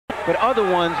but other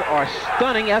ones are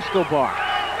stunning Escobar,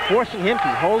 forcing him to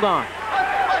hold on.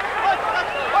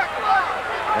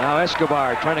 Now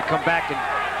Escobar trying to come back and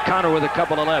counter with a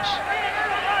couple of lefts.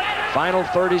 Final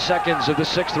 30 seconds of the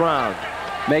 6th round.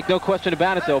 Make no question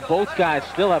about it, though. Both guys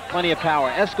still have plenty of power.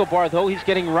 Escobar, though he's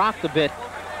getting rocked a bit,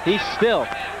 he still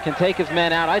can take his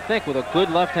man out, I think, with a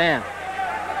good left hand.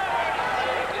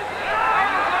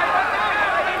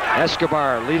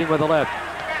 Escobar leading with the left.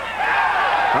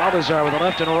 Baltazar with the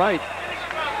left and a right.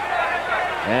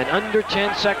 And under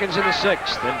 10 seconds in the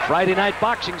 6th. And Friday Night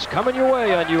Boxing's coming your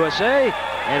way on USA.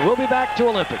 And we'll be back to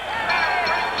Olympic.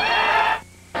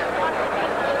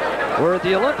 We're at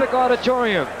the Olympic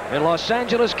Auditorium in Los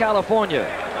Angeles, California.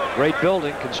 Great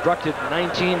building constructed in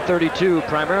 1932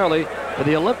 primarily for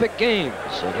the Olympic Games.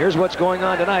 And here's what's going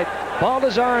on tonight.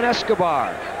 Baltazar and Escobar.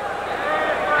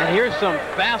 And here's some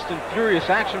fast and furious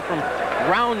action from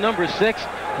round number 6.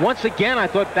 Once again, I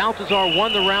thought Baltazar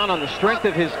won the round on the strength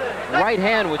of his right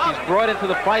hand, which he's brought into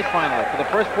the fight finally. For the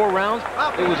first 4 rounds,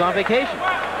 it was on vacation.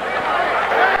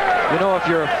 You know, if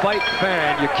you're a fight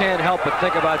fan, you can't help but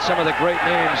think about some of the great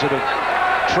names that have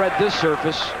tread this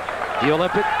surface. The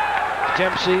Olympic,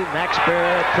 Dempsey, Max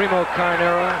Baer, Primo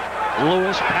Carnera,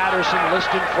 Lewis, Patterson,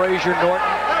 Liston, Frazier, Norton.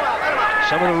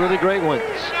 Some of the really great ones.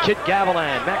 Kid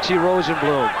Gavilan, Maxie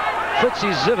Rosenblum, Fritzy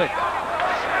Zivik.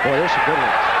 Boy, there's some good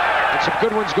ones. And some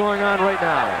good ones going on right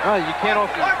now. You can't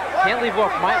leave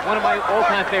off one of my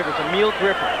all-time favorites, Emil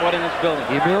Griffith, fought in this building.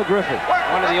 Emil Griffith.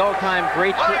 One of the all-time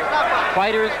great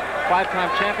fighters,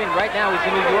 5-time champion. Right now he's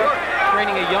in New York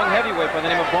training a young heavyweight by the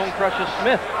name of Bone Crusher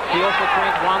Smith. He also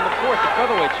trains Juan IV, the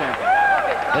featherweight champion.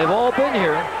 They've all been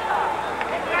here.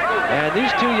 And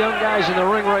these 2 young guys in the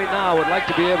ring right now would like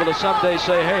to be able to someday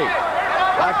say, hey,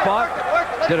 I fought,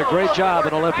 did a great job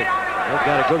in Olympic. They've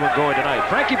got a good one going tonight.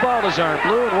 Frankie Baltazar in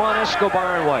blue and Juan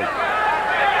Escobar in white.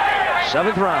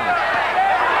 7th round.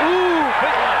 Ooh,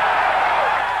 big left.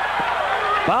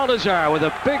 Baltazar with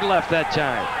a big left that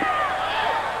time.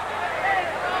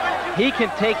 He can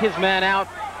take his man out.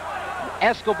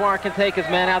 Escobar can take his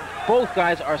man out. Both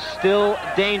guys are still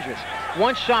dangerous.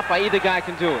 One shot by either guy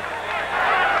can do it.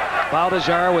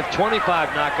 Baltazar with 25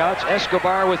 knockouts.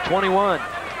 Escobar with 21.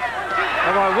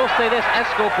 Although I will say this,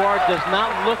 Escobar does not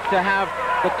look to have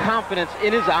the confidence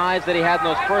in his eyes that he had in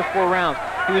those first 4 rounds.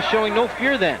 He was showing no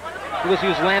fear then because he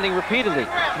was landing repeatedly.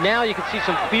 Now you can see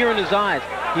some fear in his eyes.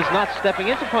 He's not stepping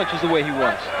into punches the way he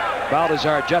was.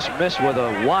 Baltazar just missed with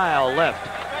a wild left.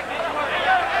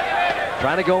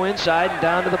 Trying to go inside and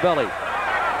down to the belly.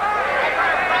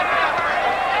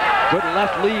 Good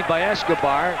left lead by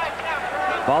Escobar.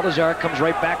 Baltazar comes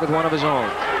right back with one of his own.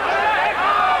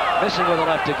 Missing with the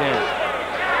left again.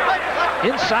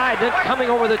 Inside, then coming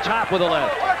over the top with a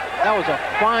left. That was a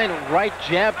fine right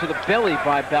jab to the belly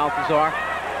by Baltazar.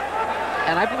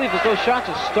 And I believe that those shots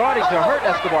are starting to hurt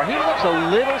Escobar. He looks a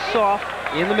little soft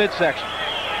in the midsection.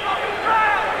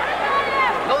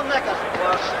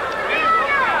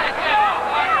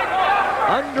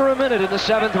 Under a minute in the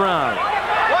 7th round.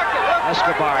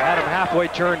 Escobar had him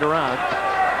halfway turned around.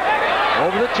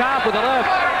 Over the top with the left.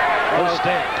 No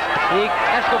stand.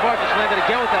 Escobar just landed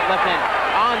again with that left hand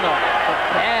on the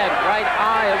bad right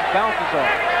eye of Baltazar.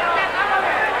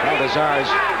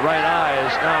 Baltazar's right eye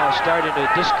is now starting to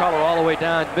discolor all the way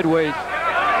down midway down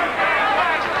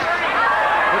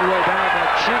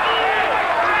that cheek.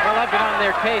 Well, I've been on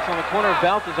their case on the corner of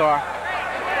Baltazar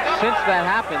since that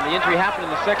happened. The injury happened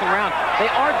in the 2nd round. They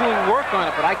are doing work on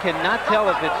it, but I cannot tell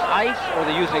if it's ice or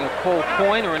they're using a cold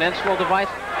coin or an N-Swell device.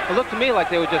 It looked to me like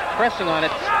they were just pressing on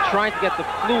it, trying to get the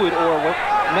fluid, or what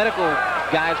medical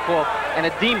guys call an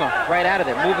edema, right out of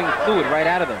there, moving the fluid right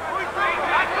out of there.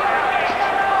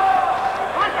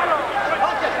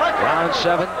 Round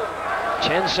 7,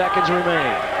 10 seconds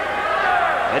remain.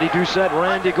 Eddie Doucette,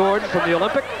 Randy Gordon from the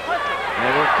Olympic.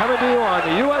 And we're coming to you on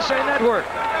the USA Network.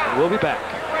 And we'll be back.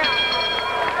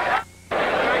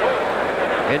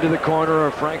 Into the corner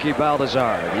of Frankie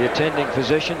Baltazar. The attending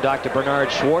physician, Dr.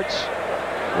 Bernard Schwartz,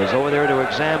 was over there to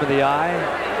examine the eye.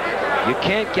 You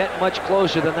can't get much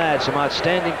closer than that. Some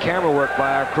outstanding camera work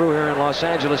by our crew here in Los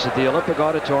Angeles at the Olympic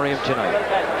Auditorium tonight.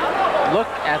 Look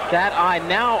at that eye.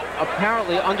 Now,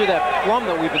 apparently, under that plum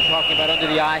that we've been talking about under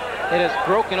the eye, it has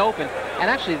broken open. And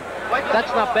actually,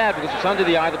 that's not bad because it's under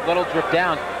the eye. The blood will drip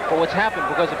down. But what's happened,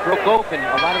 because it broke open,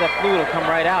 a lot of that fluid will come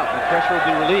right out. The pressure will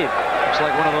be relieved. It's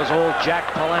like one of those old Jack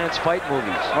Palance fight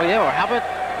movies. Oh, yeah. Or how about,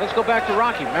 let's go back to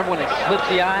Rocky. Remember when they slit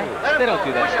the eye? They don't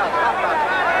do that.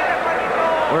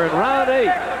 We're in round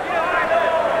 8.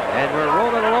 And we're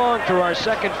rolling along to our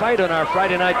 2nd fight on our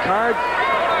Friday night card.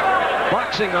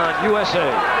 Boxing on USA.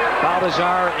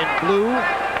 Baltazar in blue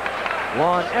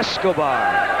Juan Escobar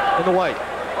in the white.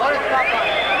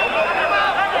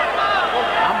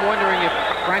 I'm wondering if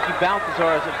Frankie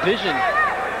Baltazar's vision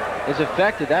is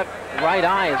affected. That right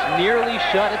eye is nearly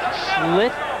shut. It's a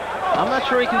slit. I'm not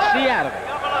sure he can see out of it.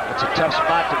 It's a tough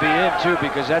spot to be in, too,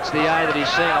 because that's the eye that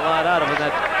he's seeing a lot out of, and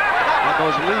that on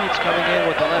those leads coming in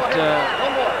with the left,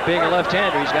 being a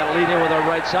left-hander, he's got to lead in with the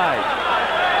right side.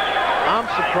 I'm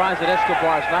surprised that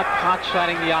Escobar is not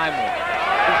pot-shotting the eye more.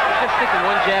 He's just sticking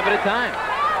one jab at a time.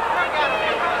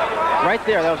 Right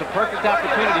there, that was a perfect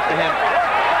opportunity for him.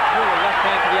 Threw a left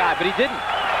hand to the eye, but he didn't.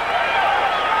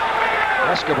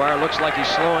 Escobar looks like he's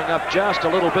slowing up just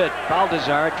a little bit.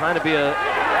 Baltazar trying to be a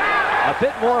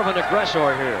bit more of an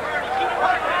aggressor here.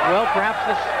 Well, perhaps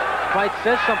this fight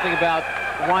says something about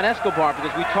Juan Escobar,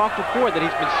 because we talked before that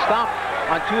he's been stopped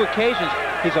on 2 occasions.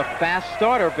 He's a fast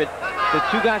starter, but the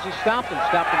 2 guys who stopped him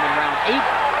in round 8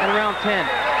 and round 10.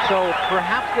 So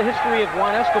perhaps the history of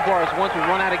Juan Escobar is one to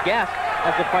run out of gas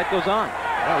as the fight goes on.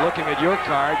 Well, looking at your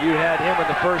card, you had him in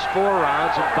the first 4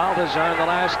 rounds and Baltazar in the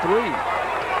last 3.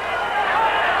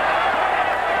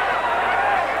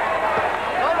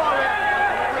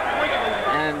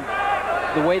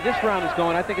 The way this round is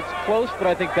going, I think it's close, but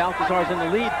I think Baltazar's in the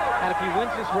lead. And if he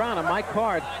wins this round on my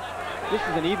card, this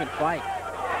is an even fight.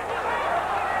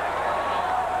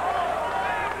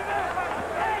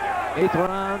 8th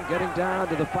round, getting down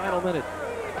to the final minute.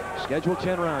 Scheduled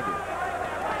 10-rounder.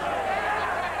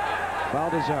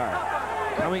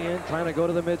 Baltazar coming in, trying to go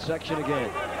to the midsection again.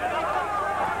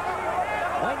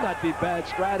 Might not be bad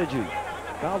strategy.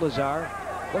 Baltazar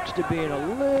looks to be in a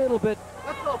little bit,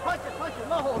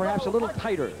 perhaps a little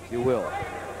tighter, if you will.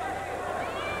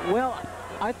 Well,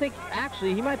 I think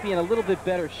actually he might be in a little bit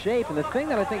better shape, and the thing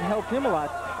that I think helped him a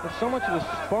lot is so much of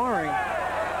the sparring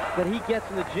that he gets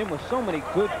in the gym with so many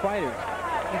good fighters,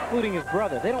 including his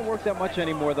brother. They don't work that much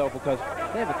anymore, though, because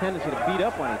they have a tendency to beat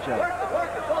up on each other.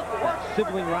 That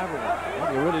sibling rivalry.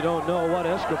 Well, you really don't know what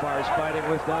Escobar is fighting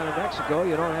with down in Mexico.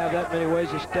 You don't have that many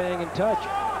ways of staying in touch.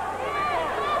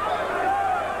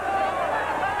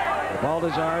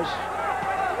 Baltazar's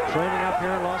training up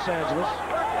here in Los Angeles.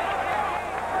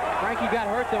 Frankie got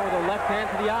hurt there with a left hand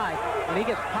to the eye, and he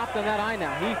gets popped on that eye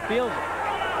now. He feels it.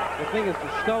 The thing is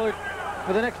discolored.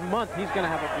 For the next month, he's going to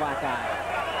have a black eye.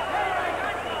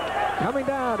 Coming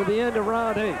down to the end of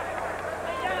round 8.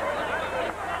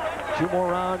 2 more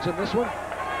rounds in this one.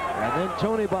 And then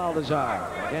Tony Baltazar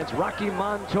against Rocky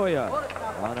Montoya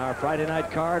on our Friday night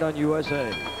card on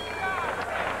USA.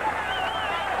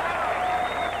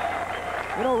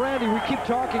 You know, Randy, we keep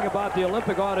talking about the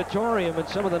Olympic Auditorium and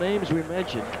some of the names we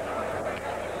mentioned.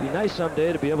 It'd be nice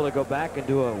someday to be able to go back and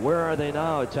do a Where Are They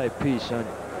Now type piece on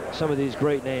some of these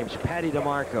great names. Patty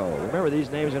DeMarco. Remember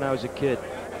these names when I was a kid.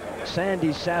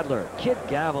 Sandy Sadler. Kid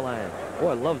Gavilan. Boy,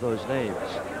 I love those names.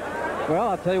 Well,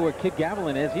 I'll tell you where Kid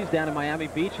Gavilan is. He's down in Miami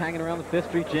Beach hanging around the 5th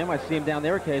Street Gym. I see him down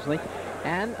there occasionally.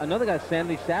 And another guy,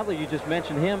 Sandy Sadler, you just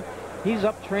mentioned him. He's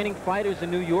up training fighters in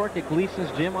New York at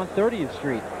Gleason's Gym on 30th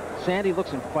Street. Sandy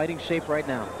looks in fighting shape right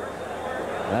now.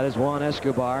 That is Juan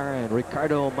Escobar and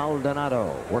Ricardo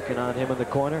Maldonado working on him in the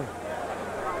corner.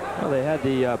 Well, they had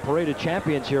the Parade of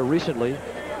Champions here recently.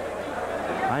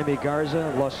 Jaime Garza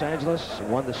of Los Angeles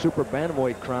won the Super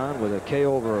Bantamweight crown with a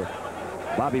KO over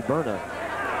Bobby Berna.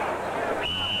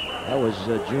 That was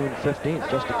June 15th,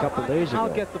 just a couple days ago.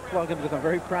 I'll get the plug in because I'm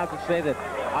very proud to say that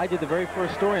I did the very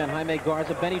first story on Jaime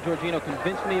Garza. Benny Giorgino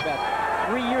convinced me about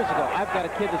 3 years ago. I've got a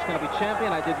kid that's going to be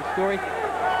champion. I did the story.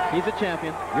 He's a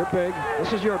champion. You're big.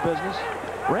 This is your business.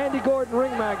 Randy Gordon,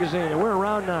 Ring Magazine, and we're in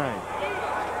round 9.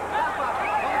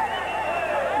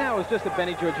 Now, it was just that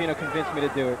Benny Giorgino convinced me to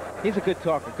do it. He's a good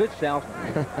talker, good salesman.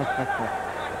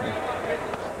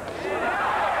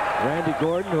 Randy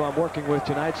Gordon, who I'm working with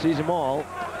tonight, sees them all.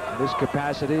 In this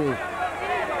capacity,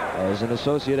 as an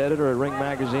associate editor at Ring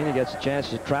Magazine, he gets a chance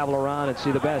to travel around and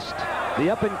see the best. The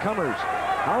up-and-comers.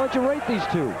 How would you rate these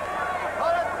 2?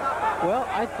 Well,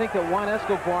 I think that Juan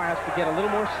Escobar has to get a little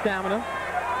more stamina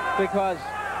because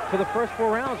for the first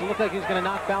 4 rounds, it looked like he was going to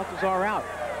knock Baltazar out.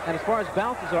 And as far as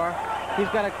Baltazar, he's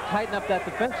got to tighten up that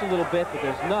defense a little bit, but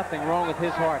there's nothing wrong with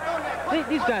his heart.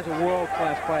 These guys are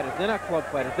world-class fighters. They're not club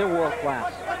fighters. They're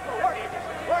world-class.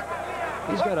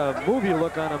 He's got a movie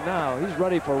look on him now. He's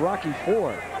ready for Rocky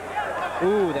 4.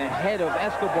 Ooh, the head of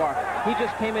Escobar. He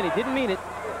just came in. He didn't mean it.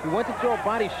 He went to throw a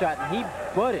body shot, and he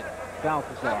butted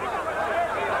Baltazar.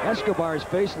 Escobar's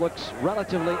face looks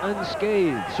relatively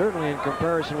unscathed, certainly in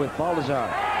comparison with Baltazar.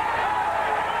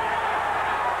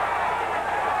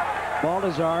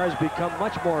 Baltazar has become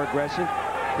much more aggressive.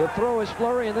 He'll throw his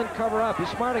flurry and then cover up. He's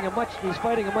fighting a much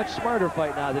smarter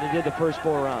fight now than he did the first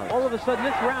 4 rounds. All of a sudden,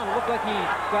 this round, it looked like he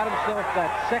got himself that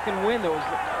second win that was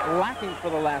lacking for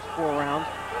the last 4 rounds.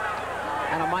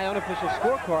 And on my unofficial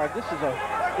scorecard, this is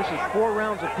 4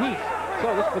 rounds apiece.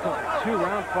 So this becomes a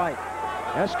 2-round fight.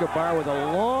 Escobar with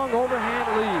a long overhand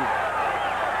lead.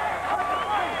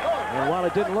 And while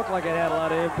it didn't look like it had a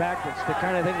lot of impact, it's the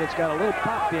kind of thing that's got a little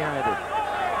pop behind it.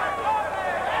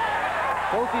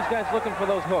 Both these guys looking for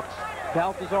those hooks.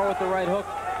 Baltazar with the right hook,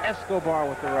 Escobar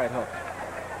with the right hook.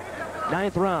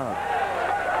 9th round.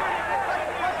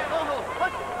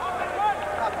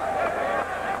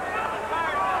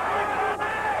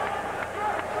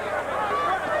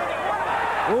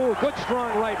 Oh, good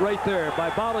strong right there by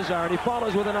Baltazar, and he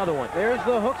follows with another one. There's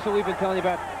the hooks that we've been telling you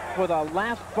about for the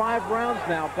last 5 rounds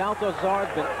now.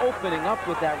 Baltazar's been opening up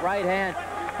with that right hand.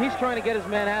 He's trying to get his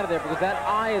man out of there because that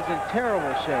eye is in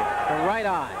terrible shape, the right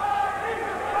eye.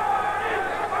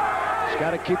 He's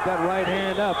got to keep that right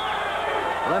hand up.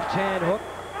 Left hand hook,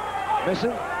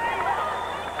 missing.